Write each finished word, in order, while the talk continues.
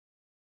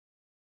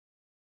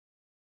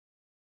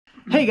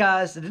Hey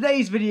guys, in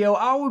today's video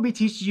I will be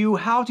teaching you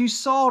how to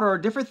solder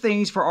different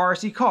things for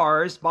RC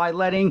cars by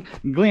letting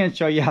Glenn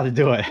show you how to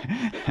do it.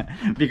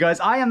 Because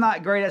I am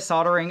not great at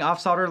soldering.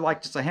 I've soldered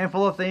like just a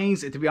handful of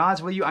things, and to be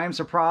honest with you, I am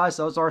surprised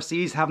those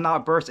RCs have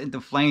not burst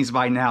into flames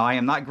by now. I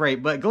am not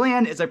great, but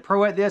Glenn is a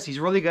pro at this. He's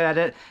really good at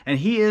it, and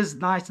he is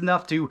nice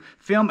enough to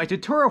film a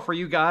tutorial for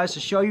you guys to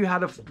show you how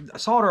to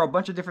solder a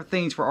bunch of different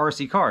things for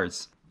RC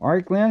cars. All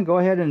right, Glenn, go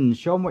ahead and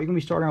show them what you're going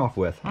to be starting off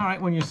with. All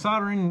right, when you're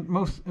soldering,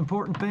 most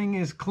important thing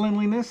is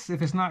cleanliness.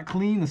 If it's not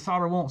clean, the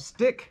solder won't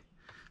stick.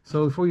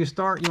 So before you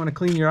start, you want to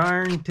clean your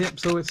iron tip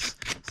so it's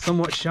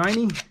somewhat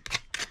shiny.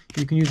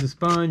 You can use a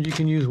sponge, you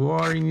can use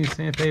water, you can use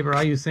sandpaper.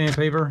 I use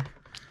sandpaper.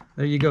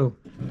 There you go.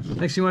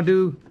 Next you want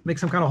to do, make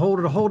some kind of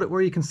holder to hold it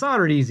where you can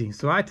solder it easy.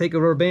 So I take a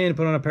rubber band,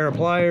 put on a pair of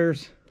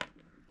pliers,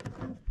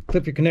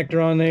 clip your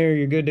connector on there,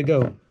 you're good to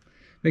go.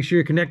 Make sure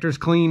your connector is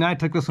clean. I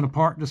took this one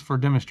apart just for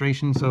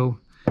demonstration, so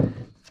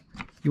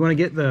you want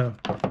to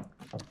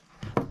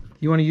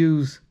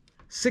use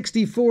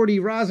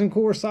 60-40 rosin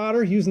core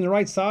solder. Using the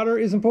right solder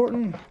is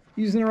important.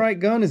 Using the right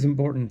gun is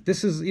important.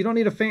 You don't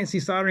need a fancy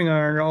soldering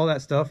iron or all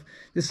that stuff.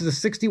 This is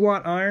a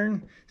 60-watt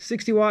iron.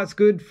 60 watts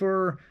good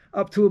for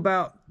up to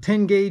about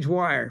 10 gauge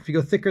wire. If you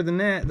go thicker than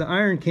that, the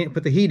iron can't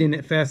put the heat in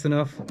it fast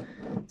enough.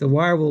 The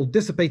wire will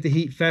dissipate the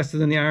heat faster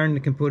than the iron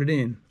can put it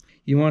in.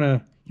 You want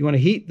to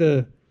heat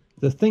the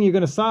thing you're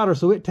going to solder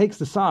so it takes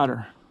the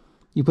solder.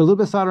 You put a little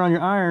bit of solder on your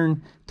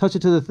iron, touch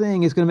it to the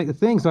thing, it's going to make the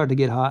thing start to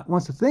get hot.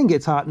 Once the thing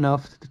gets hot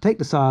enough to take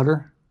the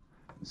solder,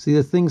 see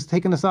the thing's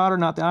taking the solder,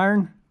 not the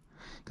iron?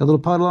 Got a little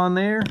puddle on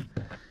there.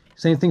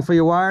 Same thing for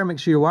your wire. Make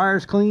sure your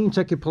wire's clean,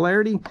 check your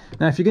polarity.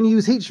 Now if you're going to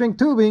use heat shrink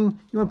tubing,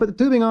 you want to put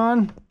the tubing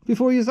on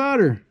before you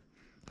solder.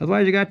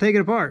 Otherwise you got to take it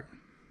apart.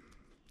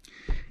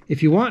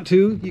 If you want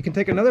to, you can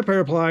take another pair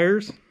of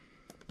pliers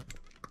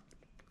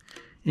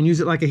and use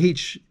it like a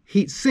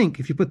heat sink.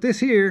 If you put this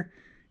here,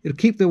 it'll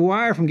keep the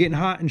wire from getting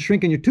hot and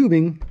shrinking your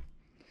tubing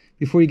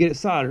before you get it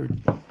soldered.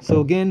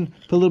 So again,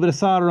 put a little bit of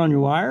solder on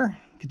your wire.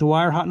 Get the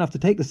wire hot enough to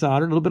take the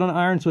solder. A little bit on the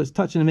iron so it's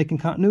touching and making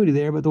continuity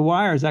there, but the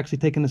wire is actually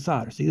taking the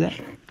solder. See that?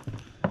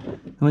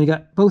 And when you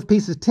got both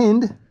pieces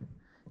tinned,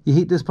 you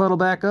heat this puddle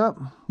back up.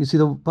 You see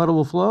the puddle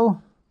will flow,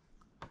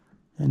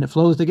 and it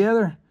flows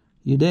together.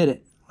 You did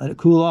it. Let it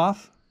cool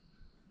off.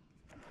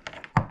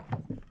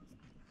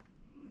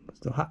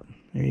 Still hot.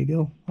 There you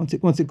go.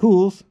 Once it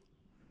cools.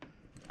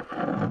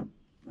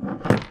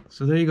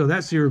 So there you go.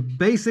 That's your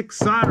basic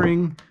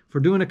soldering for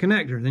doing a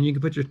connector. Then you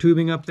can put your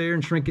tubing up there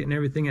and shrink it and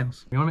everything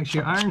else. You want to make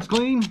sure your iron's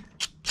clean.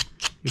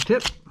 Your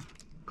tip.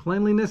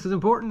 Cleanliness is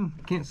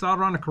important. Can't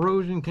solder on the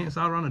corrosion. Can't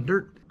solder on the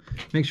dirt.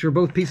 Make sure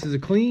both pieces are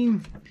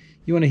clean.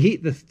 You want to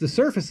heat the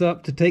surface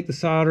up to take the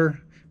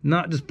solder,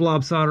 not just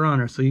blob solder on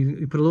there. So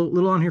you put a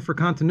little on here for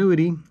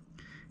continuity.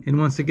 And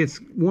once it gets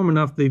warm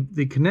enough, the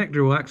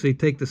connector will actually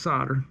take the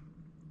solder.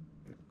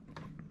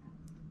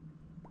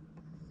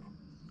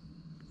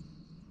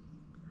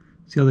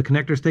 See how the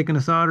connector's taking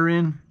the solder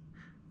in?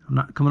 I'm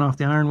not coming off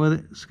the iron with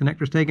it. This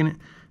connector's taking it.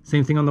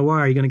 Same thing on the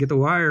wire. You're going to get the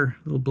wire,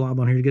 little blob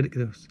on here to get it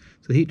so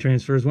the heat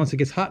transfers. Once it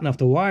gets hot enough,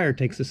 the wire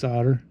takes the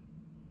solder.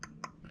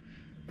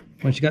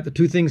 Once you got the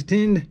two things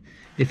tinned,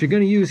 if you're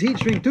going to use heat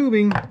shrink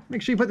tubing,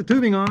 make sure you put the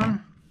tubing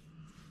on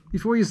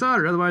before you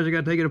solder. Otherwise, you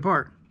got to take it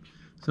apart.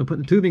 So put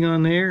the tubing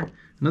on there.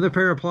 Another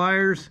pair of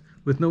pliers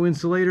with no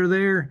insulator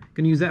there.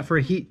 Going to use that for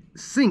a heat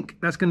sink.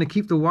 That's going to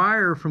keep the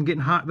wire from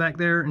getting hot back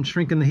there and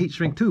shrinking the heat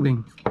shrink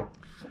tubing.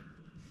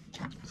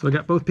 So I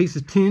got both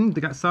pieces tinned.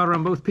 They got solder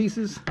on both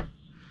pieces.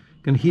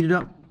 Gonna heat it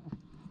up.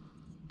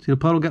 See the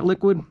puddle got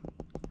liquid?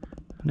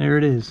 And there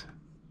it is.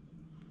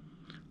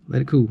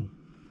 Let it cool.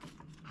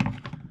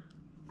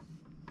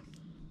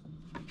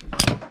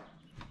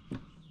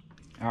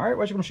 All right,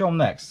 what you gonna show them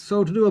next?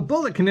 So to do a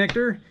bullet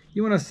connector,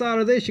 you want to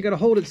solder this. You got to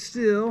hold it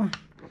still.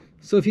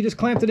 So if you just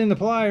clamped it in the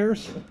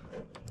pliers,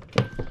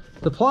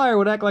 the plier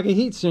would act like a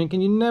heat sink,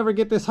 and you never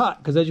get this hot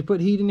because as you put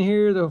heat in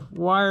here, the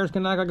wires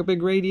can act like a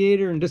big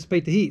radiator and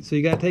dissipate the heat. So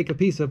you got to take a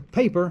piece of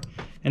paper,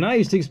 and I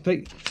used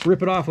to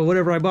rip it off of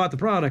whatever I bought the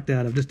product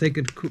out of. Just tear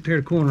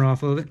the corner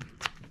off of it,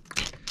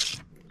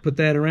 put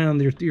that around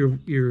your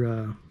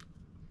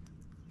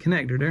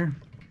connector there.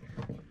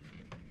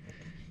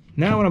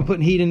 Now when I'm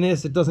putting heat in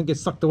this, it doesn't get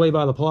sucked away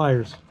by the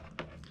pliers.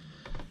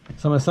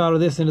 So I'm gonna solder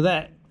this into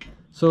that.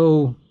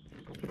 So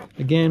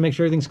again, make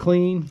sure everything's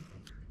clean.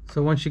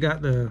 So once you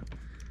got the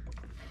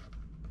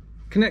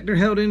connector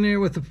held in there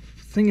with the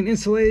thing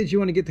insulated, you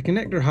want to get the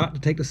connector hot to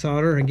take the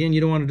solder. Again,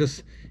 you don't want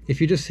to if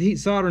you just heat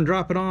solder and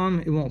drop it on,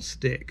 it won't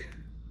stick.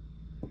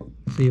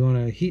 So you want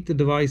to heat the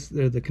device,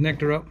 the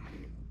connector up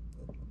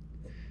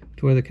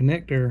to where the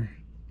connector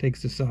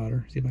takes the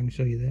solder. See if I can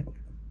show you that.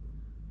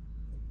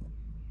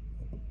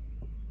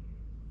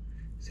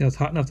 See how it's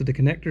hot enough that the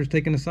connector is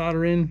taking the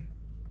solder in?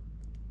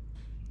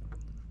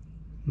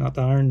 Not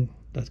the iron.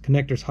 The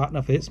connector's hot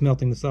enough that it's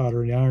melting the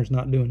solder, and the iron's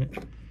not doing it.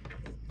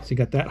 So you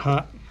got that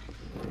hot.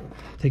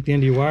 Take the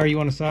end of your wire you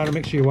want to solder.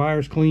 Make sure your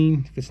wire's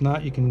clean. If it's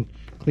not, you can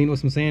clean it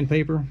with some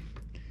sandpaper.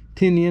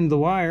 Tin the end of the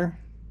wire.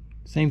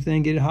 Same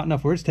thing, get it hot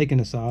enough where it's taking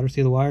the solder.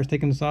 See the wire's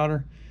taking the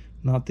solder?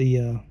 not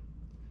the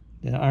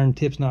iron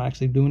tip's not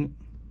actually doing it.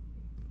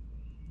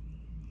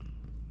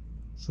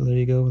 So there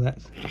you go. That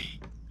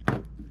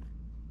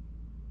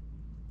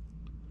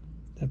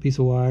piece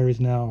of wire is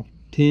now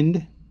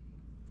tinned,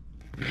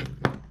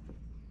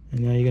 and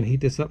now you're going to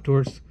heat this up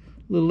towards a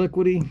little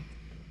liquidy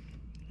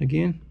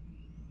again.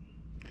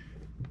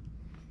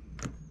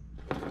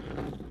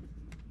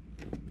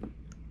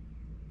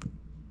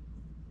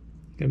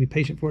 Gotta be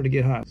patient for it to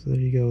get hot. So there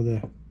you go.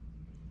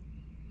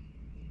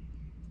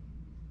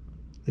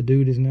 The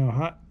dude is now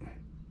hot.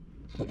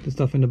 The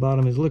stuff in the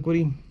bottom is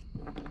liquidy.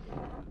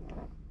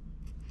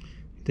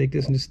 Take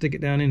this and just stick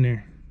it down in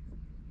there.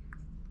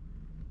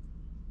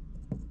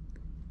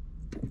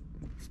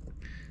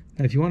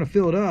 Now if you want to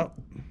fill it up,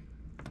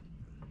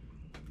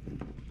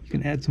 you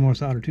can add some more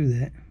solder to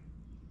that.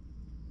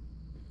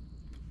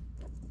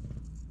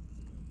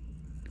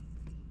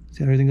 See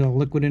how everything's all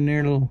liquid in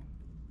there? Little,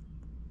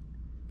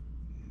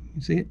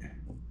 you see it?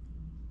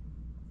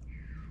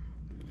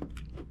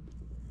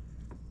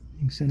 You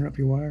can center up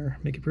your wire,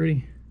 make it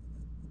pretty.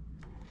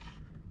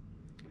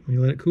 When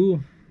you let it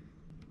cool.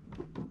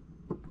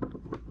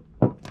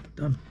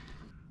 Done.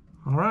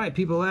 All right,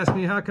 people ask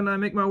me, how can I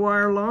make my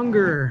wire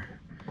longer?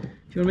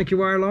 If you want to make your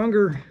wire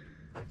longer,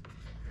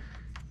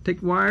 take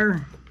the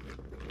wire,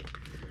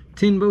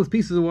 tin both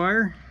pieces of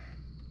wire.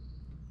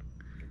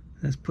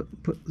 Let's put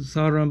the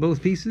solder on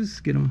both pieces,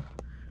 get them.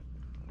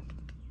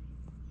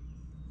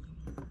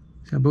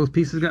 See how both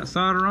pieces got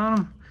solder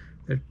on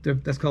them?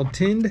 That's called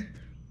tinned.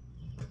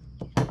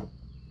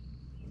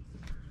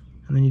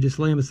 And then you just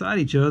lay them beside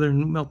each other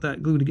and melt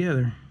that glue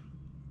together.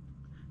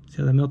 See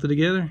how they melted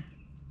together?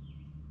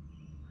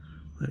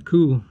 Let it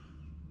cool.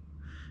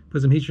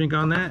 Put some heat shrink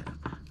on that,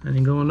 and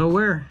then going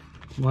nowhere,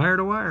 wire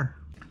to wire.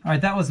 All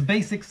right, that was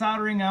basic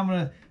soldering. I'm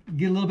gonna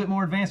get a little bit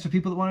more advanced for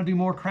people that want to do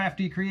more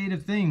crafty,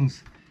 creative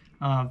things.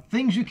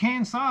 Things you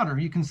can solder.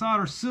 You can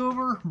solder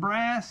silver,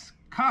 brass,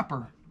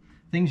 copper.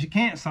 Things you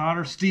can't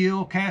solder: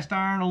 steel, cast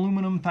iron,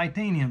 aluminum,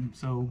 titanium.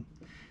 So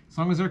as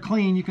long as they're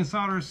clean, you can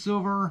solder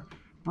silver,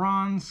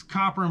 bronze,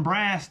 copper, and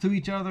brass to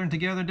each other and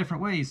together in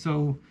different ways.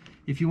 So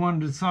if you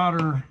wanted to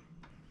solder,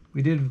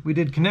 we did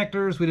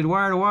connectors, we did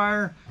wire to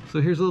wire. So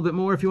here's a little bit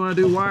more if you want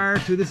to do wire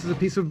to, this is a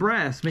piece of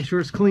brass. Make sure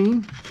it's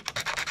clean.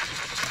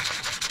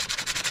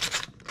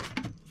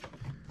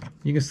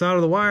 You can solder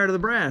the wire to the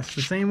brass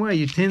the same way.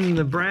 You tin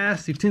the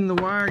brass, you tin the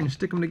wire, and you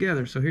stick them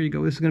together. So here you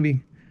go. This is going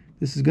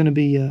to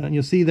be, and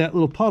you'll see that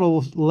little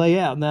puddle lay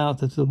out now.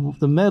 That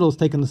the metal's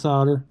taking the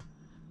solder,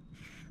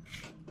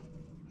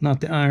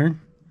 not the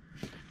iron.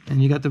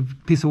 And you got the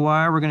piece of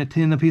wire. We're going to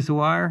tin the piece of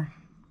wire.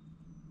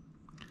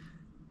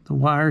 The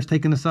wire's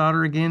taking the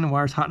solder again. The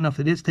wire's hot enough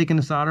that it's taking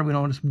the solder. We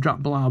don't want to just drop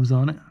blobs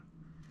on it.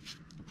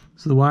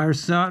 So the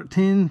wire's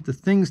tinned, the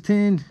thing's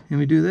tinned, and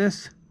we do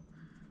this.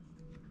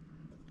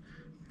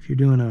 If you're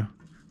doing a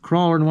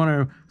crawler and want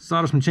to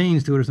solder some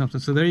chains to it or something.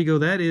 So there you go.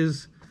 That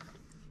is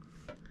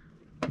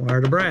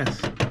wire to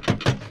brass.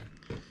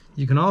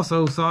 You can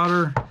also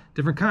solder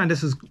different kind.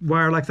 This is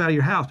wire like that out of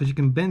your house, but you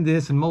can bend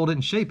this and mold it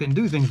and shape it and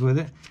do things with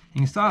it. And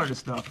you can solder this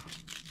stuff.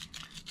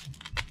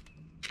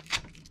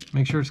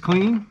 Make sure it's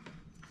clean.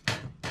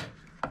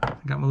 I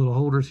got my little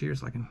holders here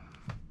so I can.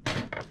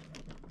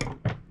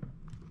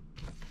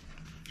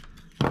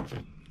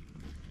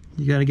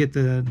 You got to get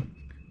the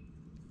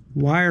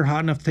wire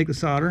hot enough to take the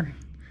solder.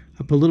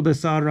 I put a little bit of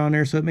solder on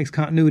there so it makes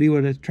continuity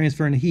with it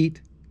transferring the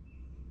heat.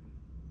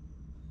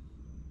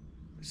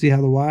 See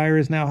how the wire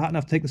is now hot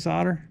enough to take the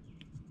solder?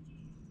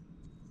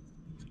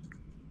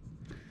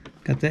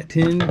 Got that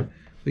tin.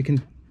 We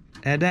can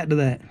add that to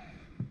that.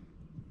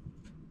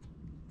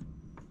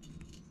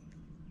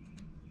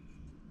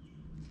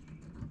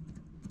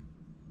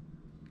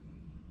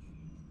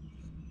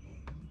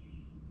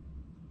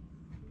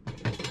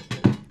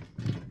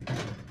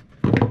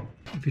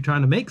 If you're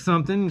trying to make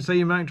something, say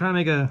you might try to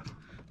make a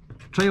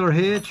trailer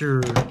hitch,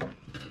 or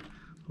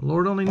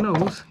Lord only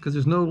knows, because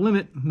there's no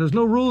limit, there's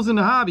no rules in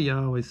the hobby.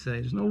 I always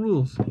say there's no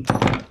rules. So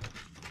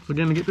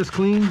again, to get this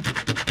clean,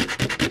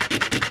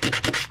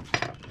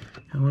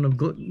 I want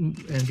to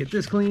and get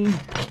this clean.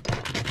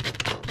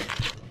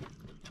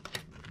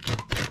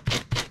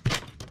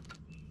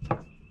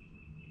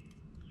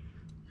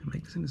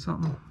 Make this into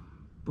something.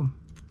 Boom.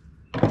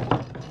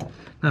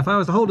 Now, if I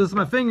was to hold this with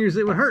my fingers,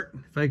 it would hurt.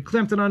 If I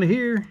clamped it onto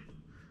here,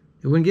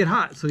 it wouldn't get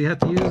hot. So you have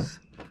to use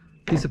a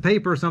piece of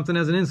paper or something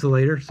as an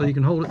insulator so you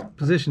can hold it,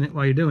 position it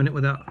while you're doing it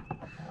without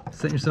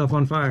setting yourself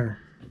on fire.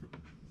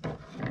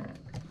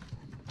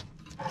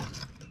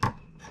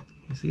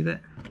 You see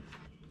that?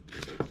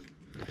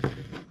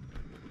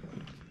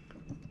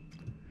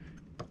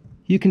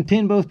 You can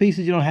tin both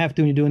pieces. You don't have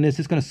to when you're doing this.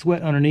 It's going to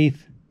sweat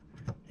underneath,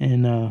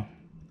 and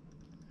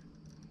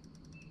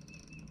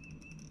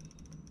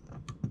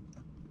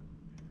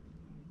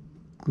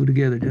glue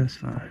together just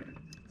fine.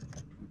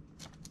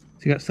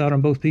 So you got solder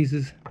on both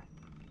pieces.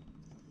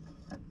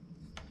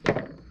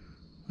 Let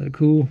it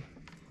cool.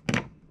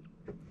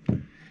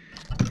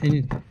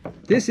 And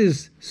This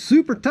is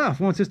super tough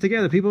once it's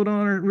together. People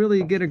don't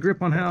really get a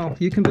grip on how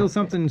you can build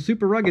something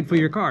super rugged for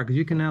your car, because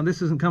you can now,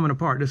 this isn't coming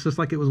apart. It's just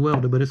like it was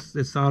welded, but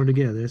it's soldered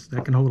together.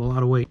 That can hold a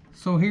lot of weight.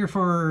 So here,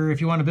 for if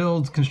you want to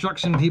build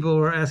construction, people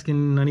are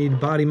asking, I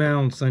need body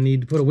mounts, I need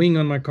to put a wing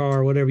on my car,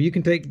 or whatever. You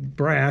can take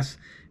brass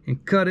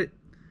and cut it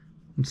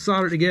and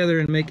solder it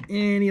together and make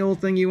any old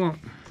thing you want.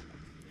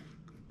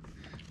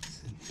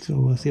 So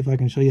let's see if I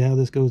can show you how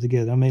this goes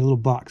together. I made a little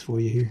box for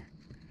you here.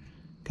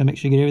 Gotta make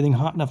sure you get everything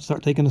hot enough to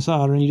start taking the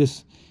solder, and you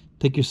just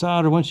take your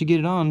solder once you get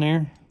it on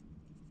there.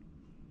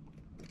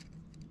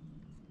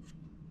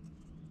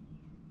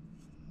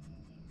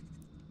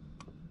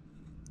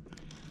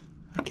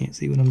 I can't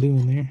see what I'm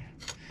doing there.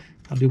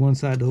 I'll do one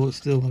side to hold it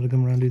still. I'll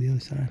come around and do the other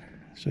side.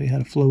 Show you how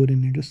to flow it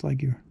in there, just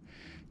like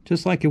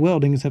your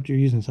welding, except you're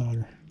using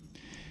solder.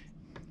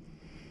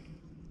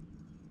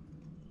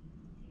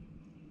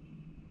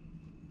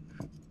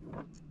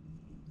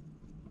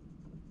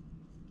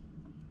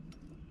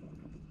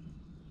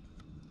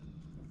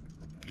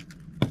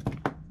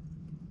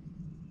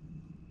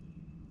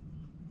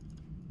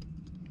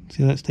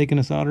 See, that's taking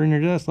the solder in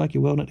there just like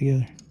you're welding it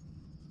together.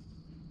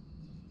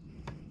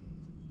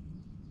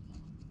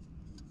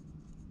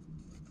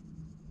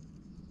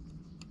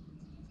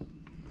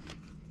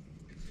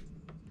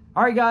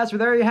 Alright guys, well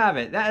there you have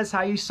it. That is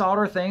how you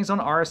solder things on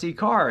RC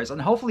cars.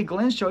 And hopefully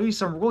Glenn showed you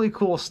some really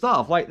cool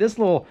stuff. Like this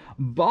little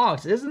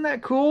box. Isn't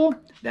that cool?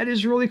 That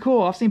is really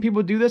cool. I've seen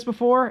people do this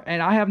before,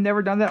 and I have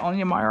never done that on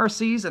any of my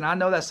RCs. And I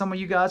know that some of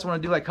you guys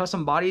want to do like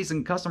custom bodies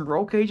and custom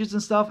roll cages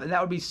and stuff, and that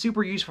would be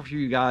super useful for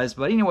you guys.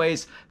 But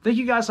anyways, thank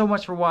you guys so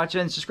much for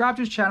watching. Subscribe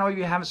to this channel if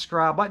you haven't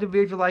subscribed. Like the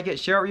video if you like it.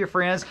 Share it with your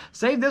friends.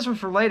 Save this one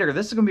for later.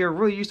 This is going to be a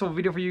really useful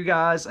video for you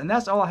guys. And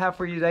that's all I have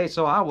for you today,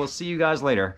 so I will see you guys later.